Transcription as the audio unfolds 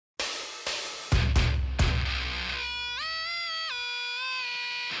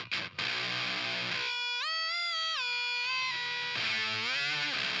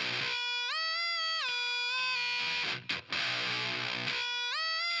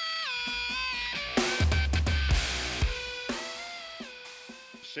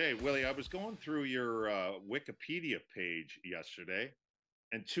say, Willie, I was going through your Wikipedia page yesterday,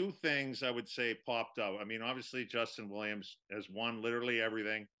 and two things I would say popped up. I mean, obviously, Justin Williams has won literally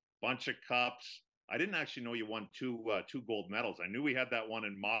everything, bunch of cups. I didn't actually know you won two gold medals. I knew we had that one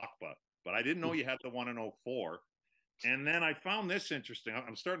in Machba, but I didn't know you had the one in '04. And then I found this interesting.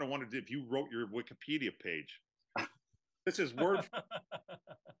 I'm starting to wonder if you wrote your Wikipedia page. This is word.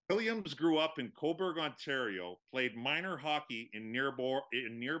 Williams grew up in Cobourg, Ontario, played minor hockey in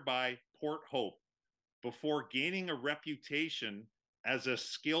nearby Port Hope before gaining a reputation as a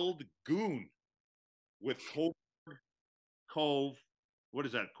skilled goon with Cobourg Cove. What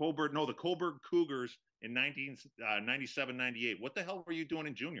is that? Cobourg? No, the Cobourg Cougars in 1997-98. What the hell were you doing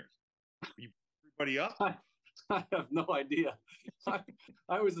in juniors? You everybody up? I have no idea.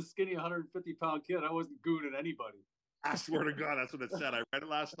 I was a skinny 150-pound kid. I wasn't gooning anybody. I swear to God, that's what it said. I read it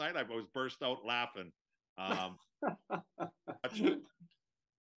last night. I was burst out laughing. Thank you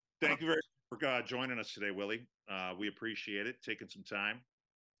very much for joining us today, Willie. We appreciate it, taking some time.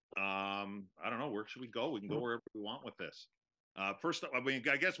 I don't know, where should we go? We can go wherever we want with this. First, I mean,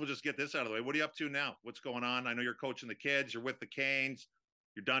 I guess we'll just get this out of the way. What are you up to now? What's going on? I know you're coaching the kids. You're with the Canes.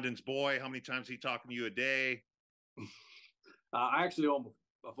 You're Dundon's boy. How many times is he talking to you a day? I actually owe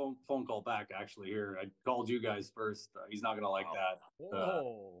a phone call back, actually, here. I called you guys first. He's not going to like that.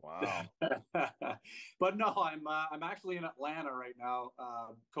 Whoa. Wow. But no, I'm actually in Atlanta right now,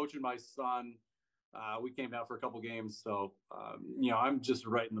 coaching my son. We came down for a couple games. So, I'm just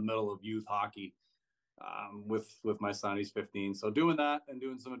right in the middle of youth hockey with my son. He's 15. So doing that and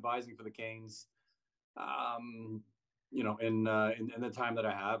doing some advising for the Canes. In the time that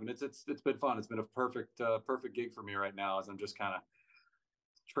I have, and it's been fun. It's been a perfect gig for me right now, as I'm just kind of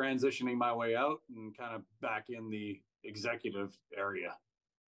transitioning my way out and kind of back in the executive area.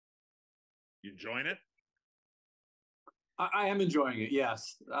 You enjoying it? I am enjoying it.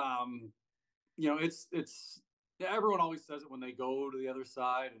 Yes. It's everyone always says it when they go to the other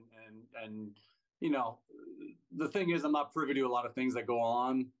side, and the thing is, I'm not privy to a lot of things that go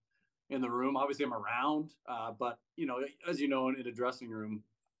on in the room. Obviously I'm around, but as you know, in a dressing room,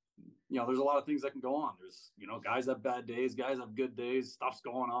 there's a lot of things that can go on. There's, guys have bad days, guys have good days, stuff's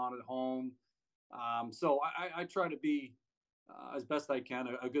going on at home. So I try to be, as best I can,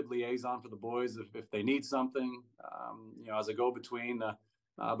 a good liaison for the boys if they need something, as a go-between,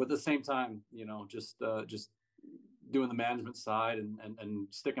 but at the same time, just doing the management side and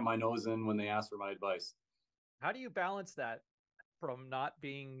sticking my nose in when they ask for my advice. How do you balance that from not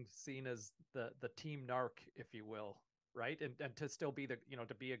being seen as the team narc, if you will, right? And to still be to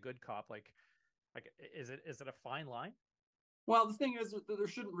be a good cop, like is it a fine line? Well, the thing is, there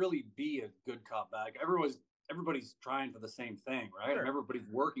shouldn't really be a good cop bad. Everybody's trying for the same thing, right? Sure. And everybody's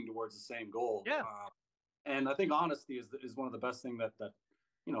working towards the same goal. Yeah. And I think honesty is one of the best things that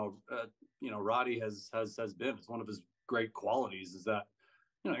Roddy has been. It's one of his great qualities is that,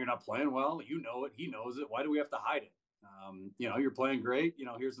 you're not playing well, it, he knows it. Why do we have to hide it? You're playing great,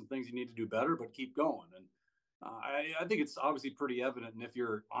 here's some things you need to do better, but keep going. And I think it's obviously pretty evident. And if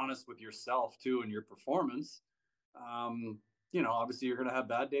you're honest with yourself too, and your performance, obviously you're going to have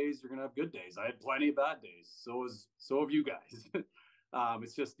bad days. You're going to have good days. I had plenty of bad days. So have you guys.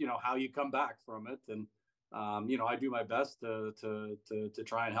 It's just, how you come back from it. And, I do my best to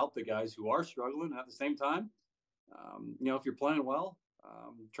try and help the guys who are struggling. At the same time, if you're playing well,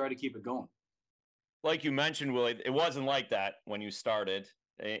 try to keep it going. Like you mentioned, Willie, it wasn't like that when you started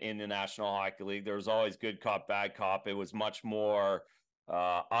in the National Hockey League. There was always good cop, bad cop. It was much more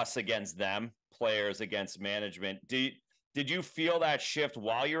us against them, players against management. Did you feel that shift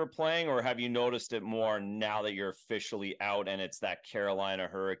while you were playing, or have you noticed it more now that you're officially out and it's that Carolina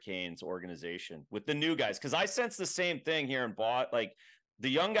Hurricanes organization with the new guys? Because I sense the same thing here in Like the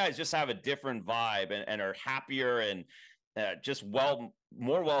young guys just have a different vibe and are happier and just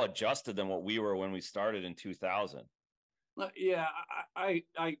more well adjusted than what we were when we started in 2000. Yeah, I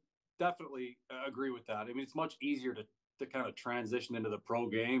definitely agree with that. I mean, it's much easier to kind of transition into the pro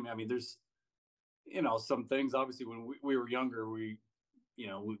game. I mean, there's, some things obviously when we were younger, we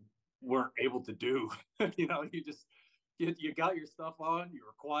weren't able to do. You got your stuff on, you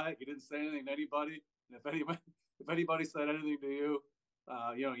were quiet, you didn't say anything to anybody. And if anybody said anything to you,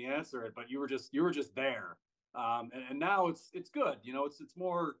 you answer it, but you were just there. And now it's good. It's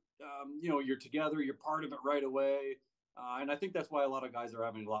more, you're together, you're part of it right away. And I think that's why a lot of guys are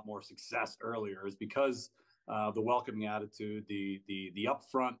having a lot more success earlier, is because the welcoming attitude, the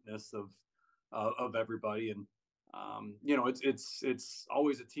upfrontness of everybody. And, it's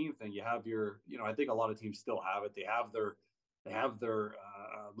always a team thing. You have your, I think a lot of teams still have it. They have their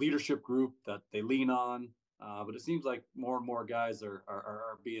leadership group that they lean on. But it seems like more and more guys are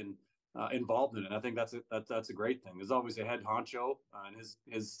being involved in it. I think that's a great thing. There's always a head honcho, and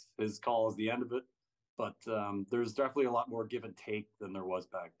his call is the end of it. But there's definitely a lot more give and take than there was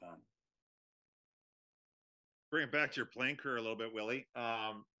back then. Bring it back to your playing career a little bit, Willie.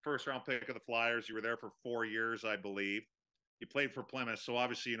 First round pick of the Flyers. You were there for 4 years, I believe. You played for Plymouth, so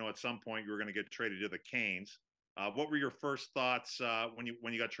obviously, at some point you were going to get traded to the Canes. What were your first thoughts when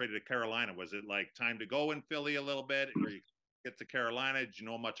you got traded to Carolina? Was it like time to go in Philly a little bit? Where you get to Carolina? Did you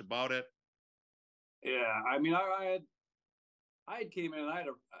know much about it? Yeah, I mean, I had came in.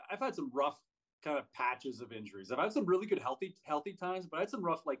 I've had some rough kind of patches of injuries. I've had some really good healthy times, but I had some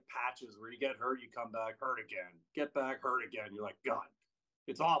rough like patches where you get hurt, you come back, hurt again, get back, hurt again. You're like, God,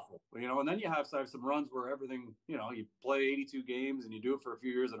 it's awful, And then you have some runs where everything, you play 82 games and you do it for a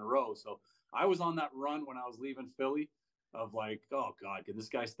few years in a row. So I was on that run when I was leaving Philly of like, oh God, can this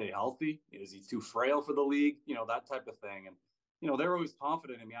guy stay healthy? Is he too frail for the league? That type of thing. And they were always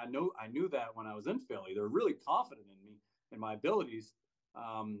confident in me. I knew that when I was in Philly, they were really confident in me and my abilities.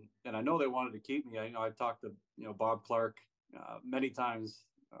 And I know they wanted to keep me. I talked to Bob Clark many times,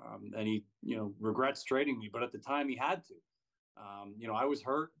 and he regrets trading me, but at the time he had to. I was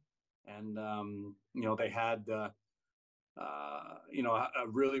hurt, and they had a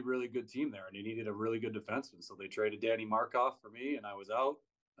really, really good team there, and they needed a really good defenseman, so they traded Danny Markov for me, and I was out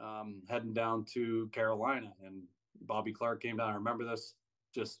heading down to Carolina, and Bobby Clark came down. I remember this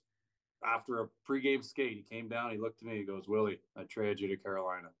just after a pregame skate. He came down, he looked at me, he goes, Willie, I traded you to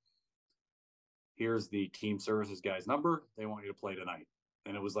Carolina. Here's the team services guy's number. They want you to play tonight.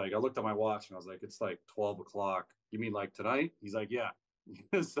 And it was like, I looked at my watch and I was like, it's like 12 o'clock. You mean like tonight? He's like, yeah.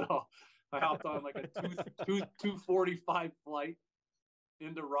 So I hopped on like a 2:45 flight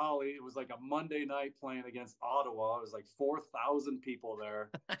into Raleigh. It was like a Monday night playing against Ottawa. It was like 4,000 people there.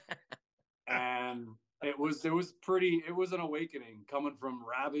 And it was an awakening coming from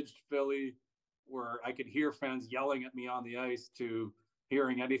ravaged Philly, where I could hear fans yelling at me on the ice, to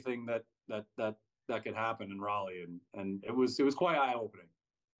hearing anything that could happen in Raleigh, and it was quite eye-opening.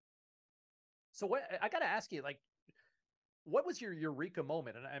 So what I got to ask you, like, what was your eureka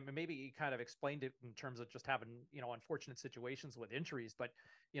moment? And maybe you kind of explained it in terms of just having, unfortunate situations with injuries, but,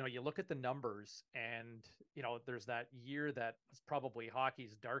 you look at the numbers and, there's that year that is probably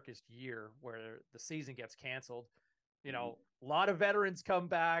hockey's darkest year where the season gets canceled. A lot of veterans come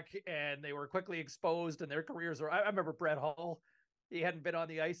back and they were quickly exposed and their careers I remember Brett Hull, he hadn't been on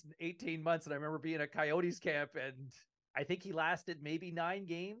the ice in 18 months. And I remember being at Coyotes camp, and I think he lasted maybe 9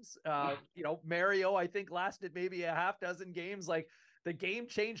 games. Mario, I think, lasted maybe a half dozen games. Like, the game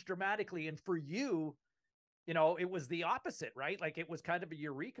changed dramatically. And for you, it was the opposite, right? Like, it was kind of a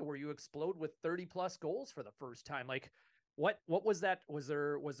eureka where you explode with 30 plus goals for the first time. Like, what was that? Was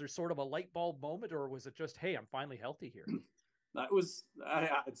there sort of a light bulb moment, or was it just, hey, I'm finally healthy here? That was,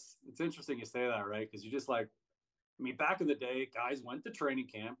 it's interesting you say that, right? Because you just like, back in the day, guys went to training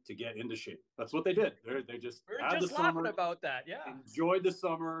camp to get into shape. That's what they did. They just had the summer, about that. Yeah. Enjoyed the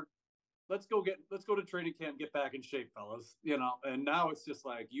summer. Let's go to training camp, get back in shape, fellas. And now it's just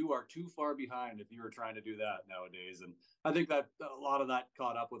like, you are too far behind if you were trying to do that nowadays. And I think that a lot of that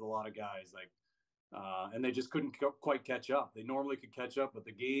caught up with a lot of guys, like, and they just couldn't quite catch up. They normally could catch up, but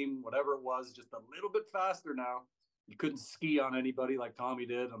the game, whatever it was, just a little bit faster now. You couldn't ski on anybody like Tommy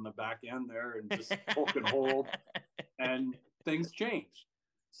did on the back end there, and just poke and hold, and things changed.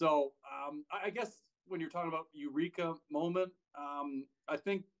 So I guess when you're talking about eureka moment, I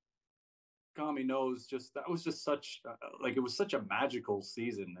think Tommy knows that was just such it was such a magical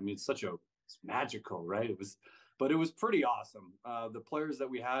season. It's magical, right? But it was pretty awesome. The players that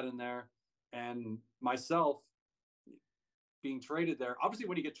we had in there, and myself being traded there. Obviously,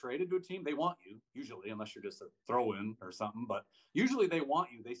 when you get traded to a team, they want you, usually, unless you're just a throw-in or something, but usually they want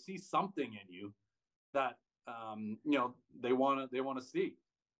you. They see something in you that they want to see.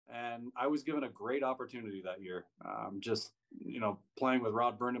 And I was given a great opportunity that year. Just playing with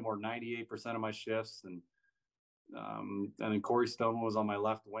Rod Brindamore 98% of my shifts, and then Corey Stone was on my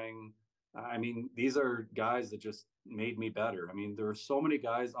left wing. These are guys that just made me better. There were so many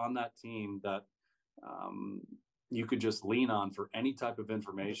guys on that team that you could just lean on for any type of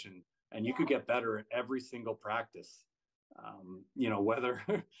information, and you could get better at every single practice.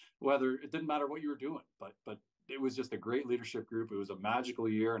 Whether it didn't matter what you were doing, but it was just a great leadership group. It was a magical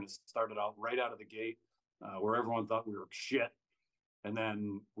year, and it started out right out of the gate, where everyone thought we were shit, and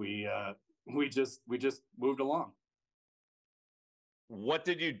then we just moved along. what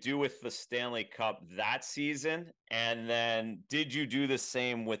did you do with the Stanley Cup that season? And then did you do the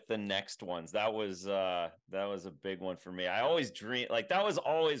same with the next ones? That was a big one for me. I always dream, like, that was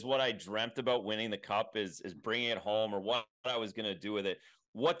always what I dreamt about, winning the cup, is bringing it home, or what I was going to do with it.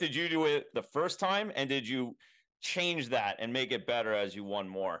 What did you do with it the first time? And did you change that and make it better as you won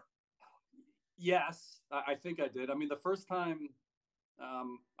more? Yes, I think I did. I mean, the first time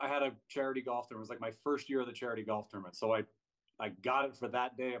I had a charity golf tournament. It was like my first year of the charity golf tournament. So I got it for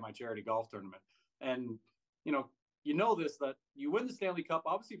that day at my charity golf tournament. And, you know this, that you win the Stanley Cup,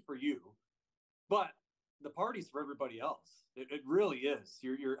 obviously for you, but the party's for everybody else. It really is.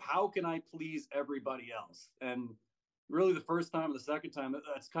 You're how can I please everybody else? And really the first time and the second time,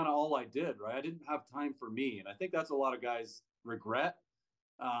 that's kind of all I did, right? I didn't have time for me. And I think that's a lot of guys regret.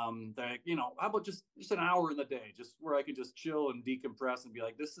 That, how about just an hour in the day, just where I could just chill and decompress and be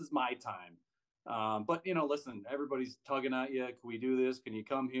like, this is my time. But listen, everybody's tugging at you. Can we do this? Can you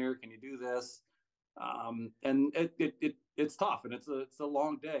come here? Can you do this? And it's tough, and it's a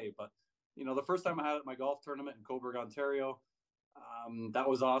long day. But the first time I had it at my golf tournament in Cobourg, Ontario, that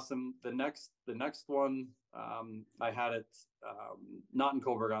was awesome. The next one, I had it not in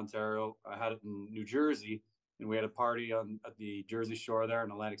Cobourg, Ontario. I had it in New Jersey. And we had a party at the Jersey Shore there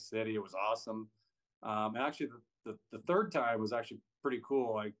in Atlantic City. It was awesome. And actually, the third time was actually pretty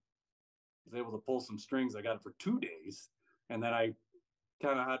cool. I was able to pull some strings. I got it for 2 days, and then I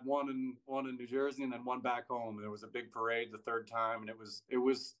kind of had one in New Jersey and then one back home. And there was a big parade the third time, and it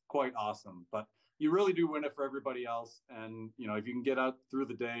was quite awesome. But you really do win it for everybody else. And if you can get out through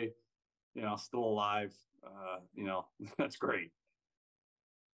the day, still alive, that's great.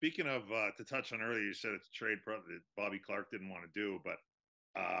 Speaking of, to touch on earlier, you said it's a trade that Bobby Clarke didn't want to do, but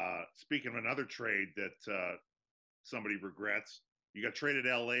speaking of another trade that somebody regrets, you got traded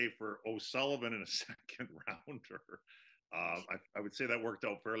to LA for O'Sullivan in a second rounder. I would say that worked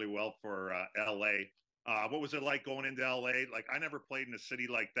out fairly well for LA. What was it like going into LA? Like, I never played in a city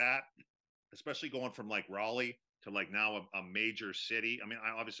like that, especially going from like Raleigh to like now a major city. I mean,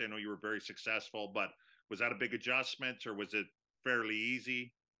 obviously I know you were very successful, but was that a big adjustment, or was it fairly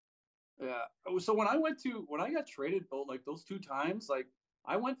easy? Yeah. So when I got traded, like those 2 times, like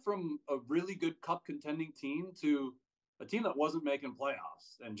I went from a really good cup contending team to a team that wasn't making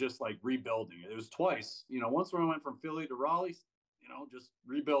playoffs and just like rebuilding. It was twice, once when I went from Philly to Raleigh, just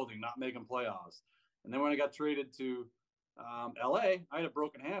rebuilding, not making playoffs. And then when I got traded to LA, I had a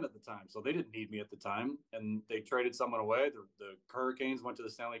broken hand at the time, so they didn't need me at the time, and they traded someone away. The Hurricanes went to the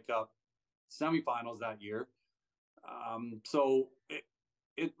Stanley Cup semifinals that year. So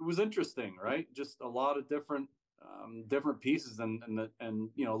it was interesting, right? Just a lot of different pieces, and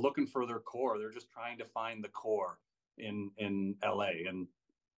looking for their core. They're just trying to find the core in LA. And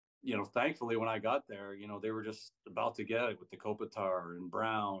thankfully when I got there, they were just about to get it with the Kopitar and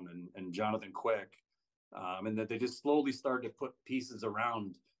Brown and Jonathan Quick, and that they just slowly started to put pieces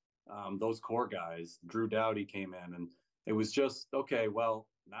around those core guys. Drew Doughty came in, and it was just, okay, well,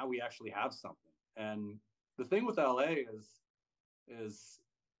 now we actually have something. And the thing with LA is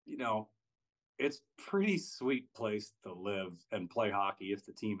it's pretty sweet place to live and play hockey if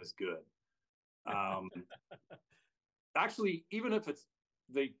the team is good. Actually, even if it's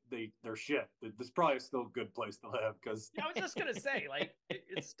they're shit, it's probably still a good place to live, because I was just gonna say, like,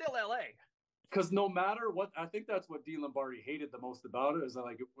 it's still LA. Because no matter what, I think that's what Dean Lombardi hated the most about it, is that,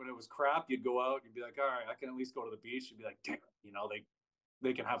 like, when it was crap, you'd go out, you'd be like, all right, I can at least go to the beach. You'd be like, damn it,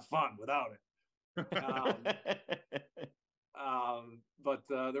 they can have fun without it. But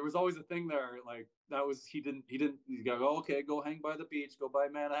there was always a thing there, like, that was, he go, oh, okay, go hang by the beach, go by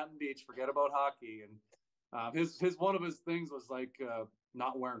Manhattan Beach, forget about hockey. And his one of his things was like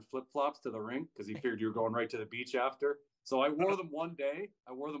not wearing flip-flops to the rink, because he figured you were going right to the beach after. So I wore them one day,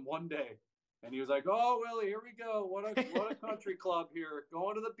 and he was like, oh, Willie, here we go, what a country club here,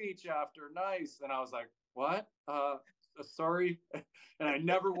 going to the beach after, nice. And I was like, what? Sorry. And I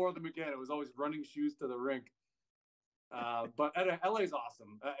never wore them again. It was always running shoes to the rink. But LA's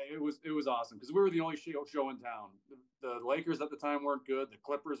awesome. It was awesome, because we were the only show in town. The Lakers at the time weren't good. The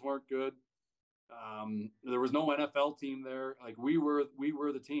Clippers weren't good. There was no NFL team there. Like, we were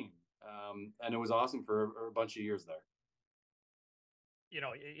the team. And it was awesome for a bunch of years there.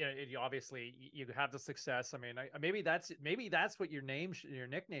 You obviously you have the success. I mean, maybe that's what your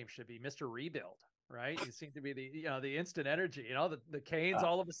nickname should be, Mr. Rebuild. Right, you seem to be the instant energy. The Canes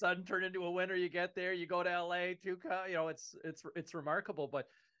all of a sudden turn into a winner. You get there, you go to LA, it's remarkable. But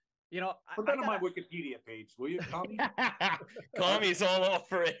put that on my Wikipedia page, will you, Tommy? Tommy's all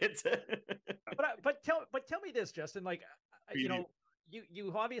over it. but tell me this, Justin. Like,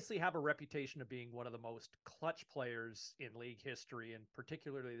 you obviously have a reputation of being one of the most clutch players in league history, and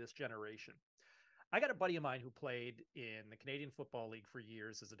particularly this generation. I got a buddy of mine who played in the Canadian Football League for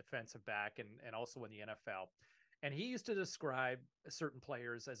years as a defensive back and also in the NFL. And he used to describe certain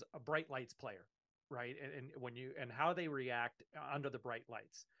players as a bright lights player, right? And how they react under the bright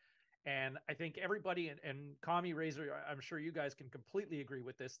lights. And I think everybody, and Commie Razor, I'm sure you guys can completely agree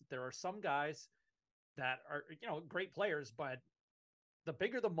with this, that there are some guys that are, great players, but the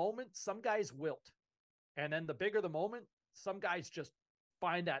bigger the moment, some guys wilt. And then the bigger the moment, some guys just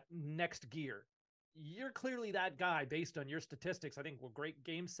find that next gear. You're clearly that guy based on your statistics. I think great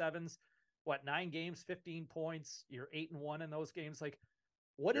game sevens, 9 games, 15 points. You're 8-1 in those games. Like,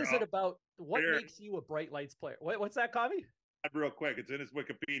 what is it about? What makes you a bright lights player? What's that, Commie? Real quick, it's in his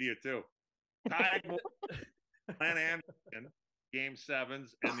Wikipedia too. Tied Glenn Anderson, game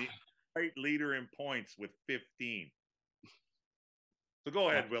sevens, and the great leader in points with 15. So go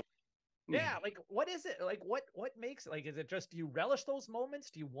ahead, Will. Yeah, like, what is it? Like, what makes it? Like, is it just, do you relish those moments?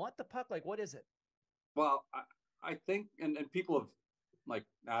 Do you want the puck? Like, what is it? Well, I think, and people have like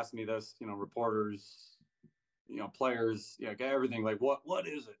asked me this, reporters, players, everything, like, what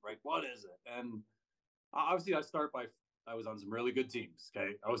is it? Right? What is it? And obviously I start by, I was on some really good teams.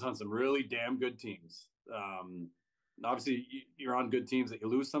 Okay. I was on some really damn good teams. Obviously you're on good teams that you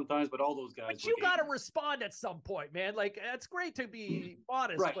lose sometimes, but all those guys. But you got to respond at some point, man. Like, it's great to be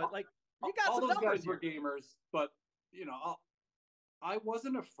honest, right. But like, you got all some those numbers guys were gamers, but I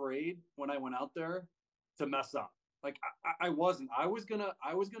wasn't afraid when I went out there to mess up. Like I wasn't. I was gonna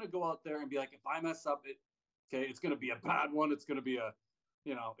go out there and be like, if I mess up, it's gonna be a bad one. It's gonna be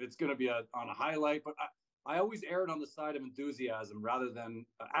it's gonna be on a highlight. But I always erred on the side of enthusiasm rather than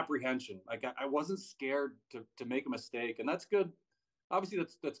apprehension. Like I wasn't scared to make a mistake, and that's good. Obviously,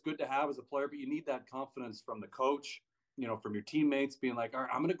 that's good to have as a player, but you need that confidence from the coach, from your teammates, being like, all right,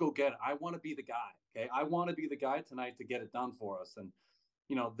 I'm gonna go get it. I want to be the guy. Okay, I want to be the guy tonight to get it done for us. And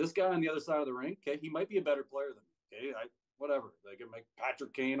this guy on the other side of the rink, okay, he might be a better player than me. Okay, whatever. Like,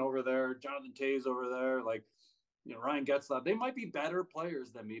 Patrick Kane over there, Jonathan Toews over there, like, Ryan Getzlaff. They might be better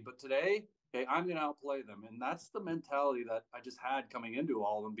players than me, but today, okay, I'm going to outplay them. And that's the mentality that I just had coming into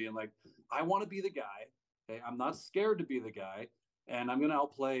all of them, being like, I want to be the guy. Okay, I'm not scared to be the guy, and I'm going to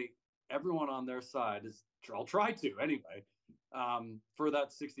outplay everyone on their side. I'll try to anyway, for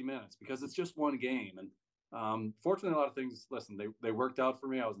that 60 minutes, because it's just one game. And fortunately, a lot of things, listen, they worked out for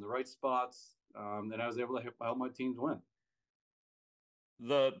me. I was in the right spots, and I was able to help my teams win.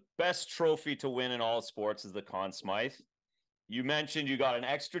 The best trophy to win in all sports is the Conn Smythe. You mentioned you got an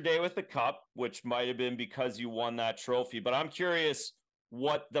extra day with the cup, which might have been because you won that trophy, but I'm curious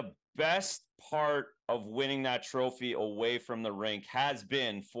what the best part of winning that trophy away from the rink has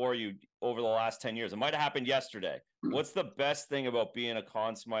been for you over the last 10 years. It might have happened yesterday. What's the best thing about being a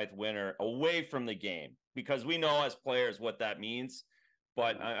Conn Smythe winner away from the game? Because we know as players what that means,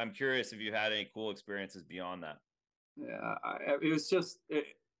 but I'm curious if you had any cool experiences beyond that. Yeah, it was just,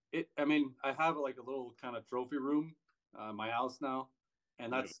 I mean, I have like a little kind of trophy room, my house now,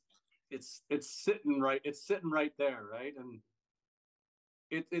 and it's sitting right there, right? And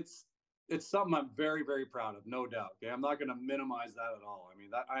it's something I'm very, very proud of, no doubt. Okay, I'm not going to minimize that at all. I mean,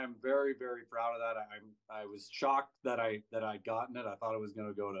 that I am very, very proud of that. I was shocked that I'd gotten it. I thought it was going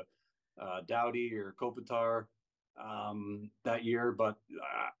to go to Doughty or Kopitar that year, but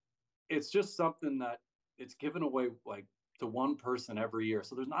it's just something that it's given away like to one person every year.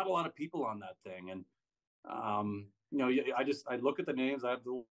 So there's not a lot of people on that thing, and I look at the names. I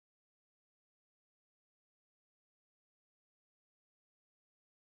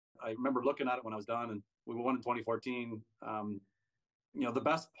remember looking at it when I was done, and we won in 2014. The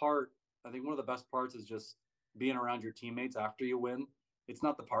best part, I think one of the best parts is just being around your teammates after you win. It's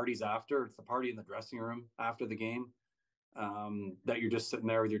not the parties after, it's the party in the dressing room after the game, that you're just sitting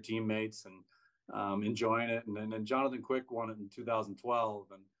there with your teammates and enjoying it. And then Jonathan Quick won it in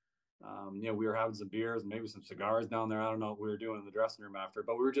 2012. And, we were having some beers and maybe some cigars down there. I don't know what we were doing in the dressing room after,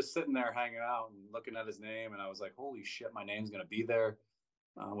 but we were just sitting there hanging out and looking at his name. And I was like, holy shit, my name's going to be there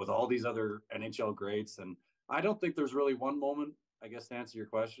with all these other NHL greats. And I don't think there's really one moment, I guess, to answer your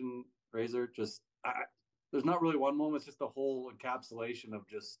question, Razor, there's not really one moment. It's just a whole encapsulation of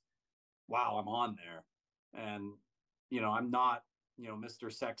just, wow, I'm on there. And, I'm not,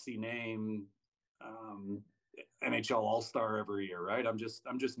 Mr. Sexy Name, NHL All-Star every year, right? I'm just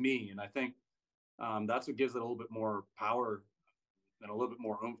me. And I think that's what gives it a little bit more power and a little bit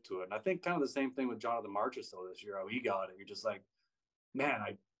more oomph to it. And I think kind of the same thing with Jonathan Marchessault this year, how he got it. You're just like, man,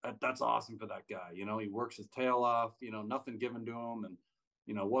 that's awesome for that guy. He works his tail off, nothing given to him. And,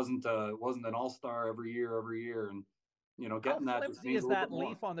 wasn't an all-star every year. And getting How that just flimsy means is a little that bit more.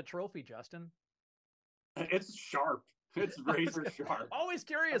 leaf on the trophy, Justin? It's sharp. It's razor sharp. Always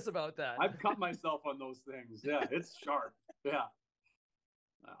curious about that. I've cut myself on those things. Yeah, it's sharp. Yeah.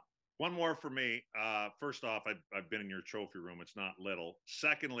 One more for me. First off, I've been in your trophy room. It's not little.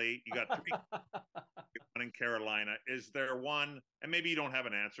 Secondly, you got 3 one in Carolina. Is there one, and maybe you don't have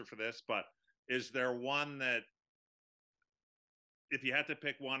an answer for this, but is there one that, if you had to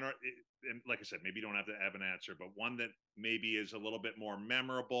pick one, and like I said, maybe you don't have to have an answer, but one that maybe is a little bit more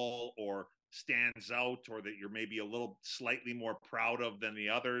memorable or stands out, or that you're maybe a little slightly more proud of than the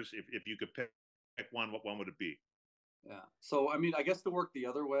others? If you could pick one, what one would it be? Yeah. So, I mean, I guess to work the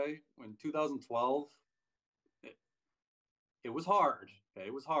other way, when 2012, it was hard. Okay?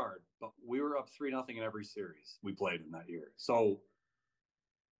 It was hard, but we were up 3-0 in every series we played in that year. So,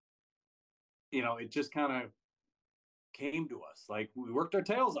 it just kind of came to us. Like, we worked our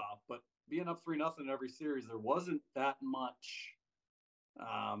tails off, but being up 3-0 in every series, there wasn't that much,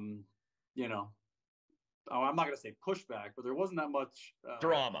 I'm not going to say pushback, but there wasn't that much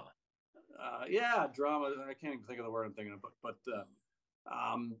Drama. Drama. I can't even think of the word I'm thinking of, but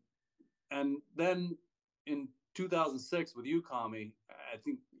and then in 2006 with you, Kami, I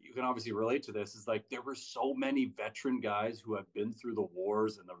think you can obviously relate to this. Is like there were so many veteran guys who have been through the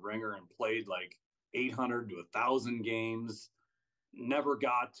wars and the ringer and played like 800 to 1,000 games, never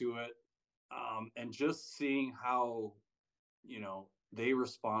got to it, and just seeing how they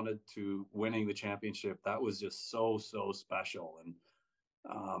responded to winning the championship, that was just so special. And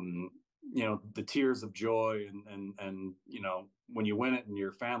the tears of joy and when you win it and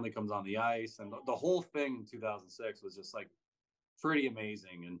your family comes on the ice, and the whole thing in 2006 was just like pretty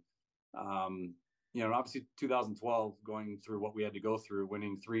amazing. And obviously 2012, going through what we had to go through,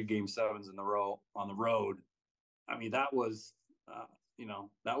 winning 3 Game 7s in a row on the road, I mean, that was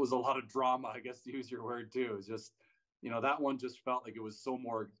that was a lot of drama, I guess, to use your word too. It's just that one just felt like it was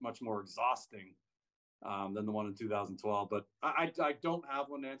much more exhausting than the one in 2012. But I don't have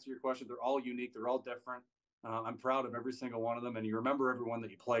one to answer your question. They're all unique. They're all different. I'm proud of every single one of them. And you remember everyone that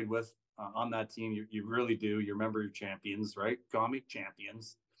you played with on that team. You really do. You remember your champions, right? Kami,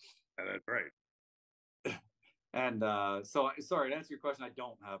 champions. That's right. And so, sorry, to answer your question, I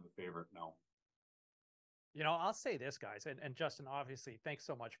don't have a favorite, no. I'll say this, guys, and Justin, obviously, thanks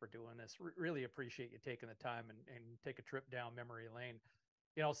so much for doing this. Really appreciate you taking the time and take a trip down memory lane.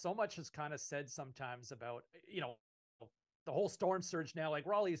 So much is kind of said sometimes about, the whole storm surge now. Like,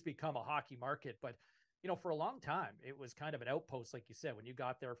 Raleigh's become a hockey market, but, for a long time, it was kind of an outpost, like you said, when you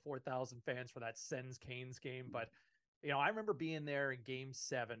got there, 4,000 fans for that Sens-Canes game. But, I remember being there in Game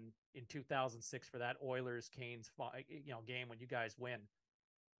 7 in 2006 for that Oilers-Canes, game when you guys win.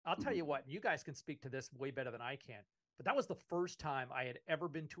 I'll tell you what, you guys can speak to this way better than I can, but that was the first time I had ever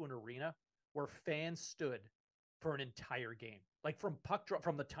been to an arena where fans stood for an entire game. Like, from puck drop,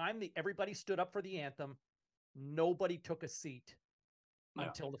 from the time everybody stood up for the anthem, nobody took a seat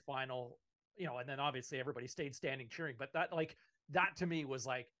until the final, and then obviously everybody stayed standing cheering. But that to me was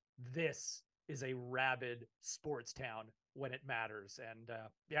like, this is a rabid sports town when it matters. And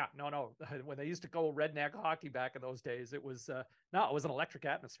when they used to go redneck hockey back in those days, it was it was an electric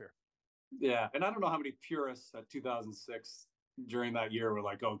atmosphere. Yeah, and I don't know how many purists at 2006 during that year were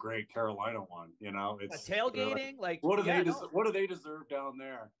like, "Oh, great, Carolina won." It's tailgating. What do they deserve down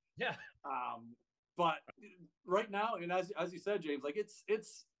there? Yeah. But right now, and as you said, James, like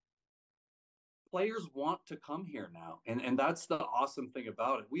it's players want to come here now, and that's the awesome thing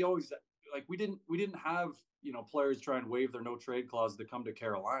about it. We always we didn't have players try and waive their no trade clause to come to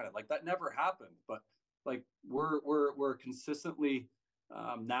Carolina. Like, that never happened. But like we're consistently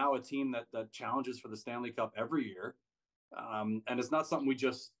now a team that challenges for the Stanley Cup every year, and it's not something we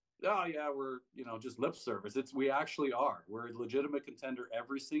just we're just lip service. We actually are. We're a legitimate contender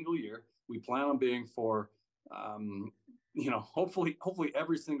every single year. We plan on being for hopefully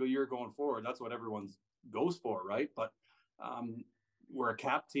every single year going forward. That's what everyone goes for, right? But we're a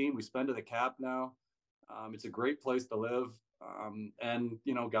cap team. We spend to the cap now. It's a great place to live. And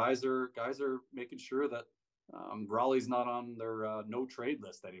guys are making sure that Raleigh's not on their no trade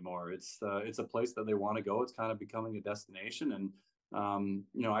list anymore. It's a place that they want to go. It's kind of becoming a destination,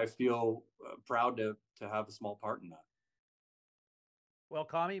 and I feel proud to have a small part in that. Well,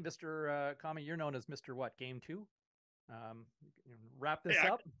 Kami, Mr. Kami, you're known as Mr. What? Game 2. Wrap this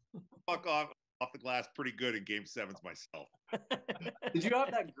up. Fuck off the glass pretty good in Game 7s myself. Did you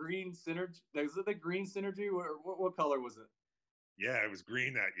have that green synergy? Was it the green synergy? What color was it? Yeah, it was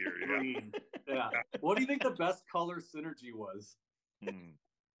green that year. Green. Yeah. What do you think the best color synergy was?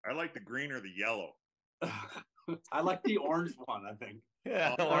 I like the green or the yellow. I like the orange one, I think.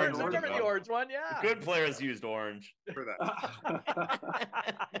 Yeah, Oh, Orange, I orange remember one. the orange one. Yeah. Good players used orange. For that.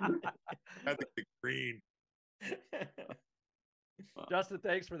 I think the green. Justin,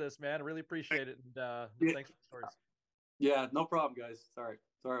 thanks for this, man. I really appreciate it. And thanks for the stories. Yeah, no problem, guys. Sorry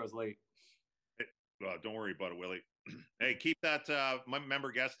I was late. Hey, well, don't worry about it, Willie. Hey, keep that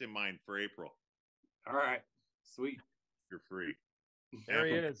member guest in mind for April. All right. Sweet. You're free. There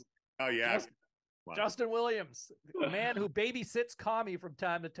he is. Oh, yeah. Justin Williams, a man who babysits Commie from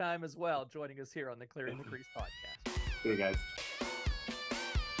time to time as well, joining us here on the Clearing the Crease podcast. Hey, guys.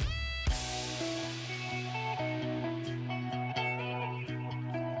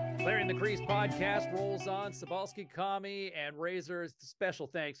 Clearing the Crease podcast rolls on. Cybulski, Commie, and Razor. Special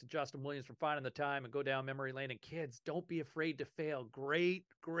thanks to Justin Williams for finding the time and go down memory lane. And kids, don't be afraid to fail. Great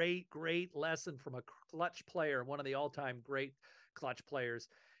lesson from a clutch player, one of the all-time great clutch players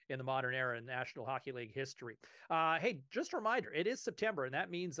in the modern era in National Hockey League history. Hey, just a reminder, it is September, and that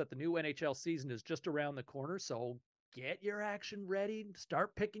means that the new NHL season is just around the corner. So get your action ready.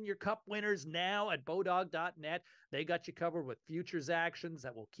 Start picking your cup winners now at BODOG.net. They got you covered with futures actions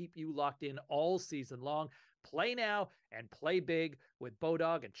that will keep you locked in all season long. Play now and play big with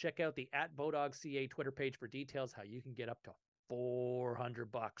BODOG, and check out the @BODOG.CA Twitter page for details how you can get up to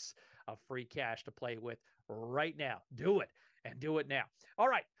 $400 of free cash to play with right now. Do it, and do it now. All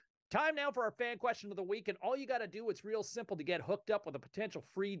right. Time now for our fan question of the week, and all you got to do, it's real simple to get hooked up with a potential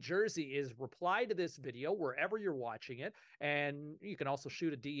free jersey, is reply to this video wherever you're watching it, and you can also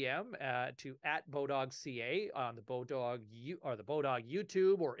shoot a DM to @BODOG.CA on the BODOG or the BODOG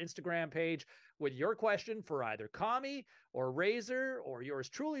YouTube or Instagram page with your question for either Commie or Razor or yours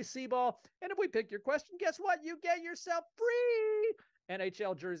truly, Seaball. And if we pick your question, guess what? You get yourself free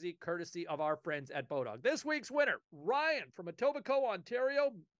NHL jersey courtesy of our friends at BODOG. This week's winner, Ryan from Etobicoke,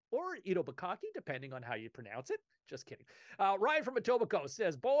 Ontario, or Itobakaki, depending on how you pronounce it. Just kidding. Ryan from Etobicoke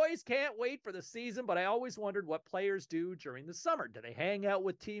says, boys, can't wait for the season, but I always wondered what players do during the summer. Do they hang out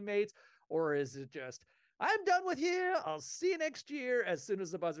with teammates, or is it just, I'm done with you, I'll see you next year as soon as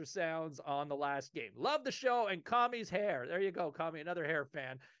the buzzer sounds on the last game? Love the show, and Commie's hair. There you go, Commie, another hair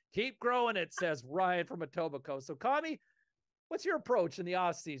fan. Keep growing it, says Ryan from Etobicoke. So, Commie, what's your approach in the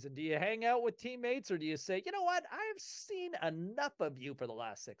off season? Do you hang out with teammates, or do you say, you know what, I've seen enough of you for the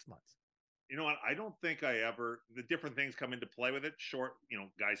last 6 months? You know what? I don't think I ever, the different things come into play with it. Short,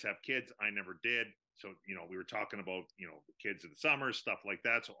 guys have kids. I never did. So, we were talking about, the kids in the summer, stuff like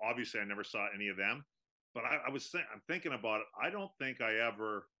that. So obviously I never saw any of them, but I'm thinking about it. I don't think I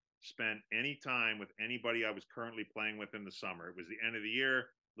ever spent any time with anybody I was currently playing with in the summer. It was the end of the year,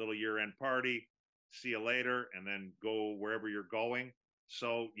 little year-end party, see you later, and then go wherever you're going.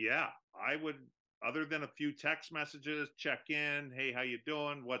 So yeah, I would, other than a few text messages, check in, hey, how you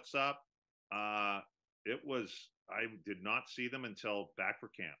doing, what's up? I did not see them until back for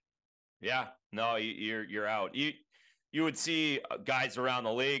camp. Yeah, no, you're out. You would see guys around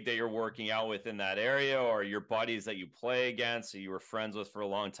the league that you're working out with in that area, or your buddies that you play against, or you were friends with for a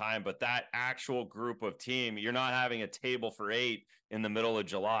long time. But that actual group of team, you're not having a table for 8 in the middle of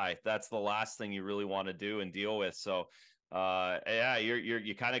July. That's the last thing you really want to do and deal with. So, yeah,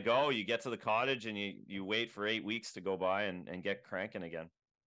 you kind of go, you get to the cottage, and you wait for 8 weeks to go by and get cranking again.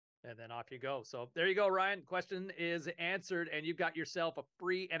 And then off you go. So there you go, Ryan. Question is answered, and you've got yourself a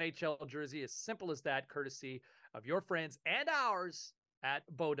free NHL jersey. As simple as that, courtesy of your friends and ours at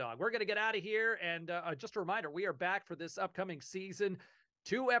BODOG. We're going to get out of here. And just a reminder, we are back for this upcoming season.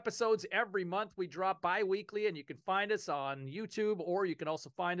 2 episodes every month. We drop bi-weekly, and you can find us on YouTube, or you can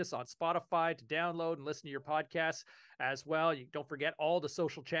also find us on Spotify to download and listen to your podcasts as well. You don't forget all the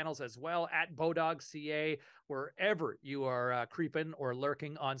social channels as well at BODOG.CA, wherever you are creeping or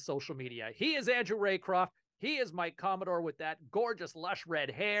lurking on social media. He is Andrew Raycroft. He is Mike Commodore with that gorgeous, lush red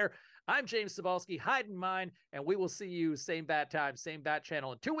hair. I'm James Cybulski, hiding mine, and we will see you same bat time, same bat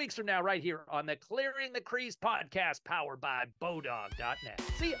channel in 2 weeks from now right here on the Clearing the Crease podcast, powered by BODOG.net.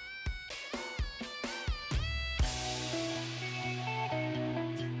 See ya.